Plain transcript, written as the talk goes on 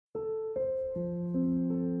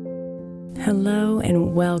Hello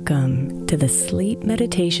and welcome to the Sleep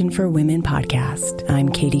Meditation for Women podcast. I'm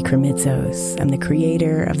Katie Kremitzos. I'm the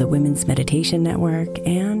creator of the Women's Meditation Network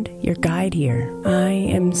and your guide here. I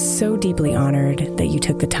am so deeply honored that you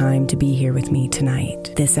took the time to be here with me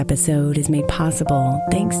tonight. This episode is made possible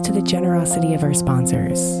thanks to the generosity of our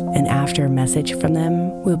sponsors. And after a message from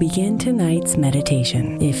them, we'll begin tonight's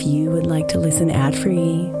meditation. If you would like to listen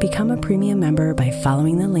ad-free, become a premium member by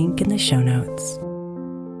following the link in the show notes.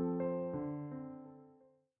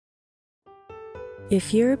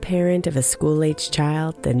 If you're a parent of a school-aged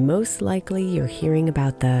child, then most likely you're hearing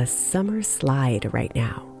about the summer slide right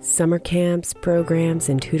now. Summer camps, programs,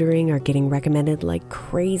 and tutoring are getting recommended like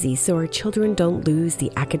crazy so our children don't lose the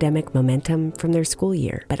academic momentum from their school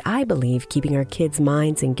year. But I believe keeping our kids'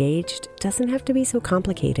 minds engaged doesn't have to be so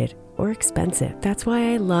complicated or expensive. That's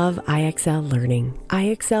why I love IXL Learning.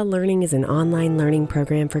 IXL Learning is an online learning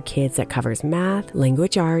program for kids that covers math,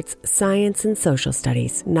 language arts, science, and social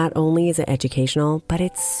studies. Not only is it educational, but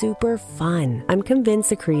it's super fun. I'm convinced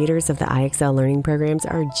the creators of the IXL Learning programs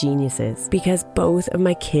are geniuses because both of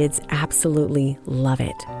my kids absolutely love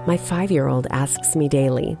it. My 5-year-old asks me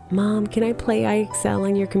daily, "Mom, can I play IXL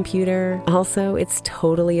on your computer?" Also, it's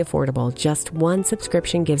totally affordable. Just one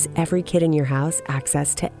subscription gives every kid in your house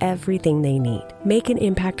access to everything they need. Make an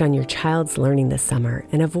impact on your child's learning this summer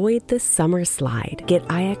and avoid the summer slide. Get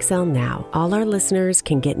IXL now. All our listeners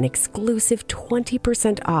can get an exclusive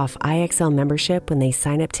 20% off IXL membership when they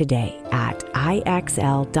sign up today at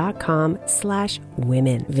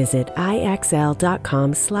IXL.com/women. Visit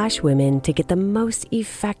IXL.com/women to get the most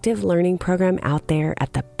effective learning program out there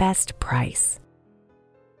at the best price.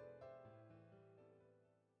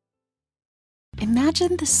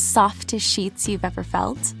 Imagine the softest sheets you've ever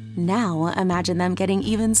felt. Now imagine them getting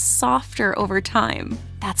even softer over time.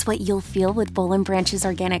 That's what you'll feel with Boll & Branch's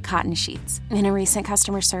organic cotton sheets. In a recent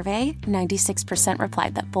customer survey, 96%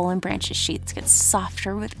 replied that Boll & Branch's sheets get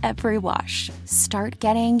softer with every wash. Start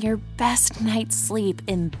getting your best night's sleep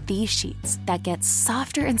in these sheets that get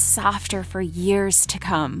softer and softer for years to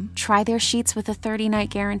come. Try their sheets with a 30-night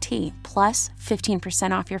guarantee, plus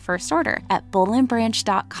 15% off your first order at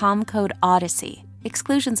bollandbranch.com code Odyssey.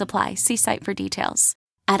 Exclusions apply. See site for details.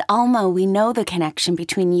 At Alma, we know the connection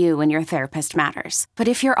between you and your therapist matters. But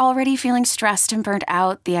if you're already feeling stressed and burnt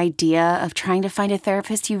out, the idea of trying to find a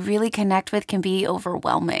therapist you really connect with can be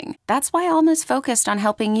overwhelming. That's why Alma's focused on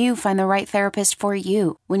helping you find the right therapist for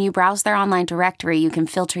you. When you browse their online directory, you can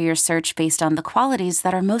filter your search based on the qualities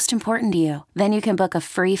that are most important to you. Then you can book a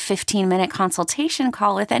free 15-minute consultation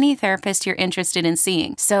call with any therapist you're interested in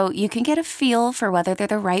seeing, so you can get a feel for whether they're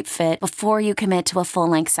the right fit before you commit to a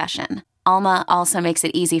full-length session. Alma also makes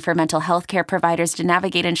it easy for mental health care providers to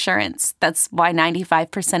navigate insurance. That's why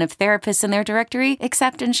 95% of therapists in their directory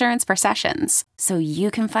accept insurance for sessions, so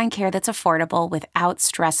you can find care that's affordable without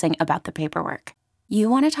stressing about the paperwork.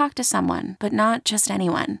 You want to talk to someone, but not just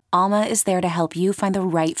anyone. Alma is there to help you find the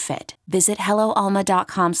right fit. Visit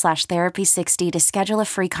helloalma.com/therapy60 to schedule a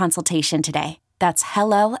free consultation today. That's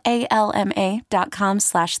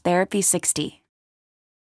helloalma.com/therapy60.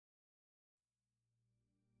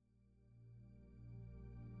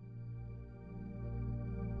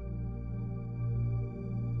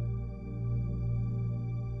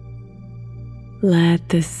 Let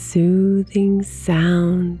the soothing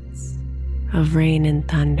sounds of rain and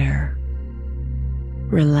thunder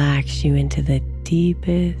relax you into the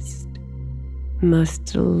deepest, most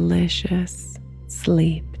delicious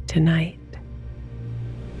sleep tonight.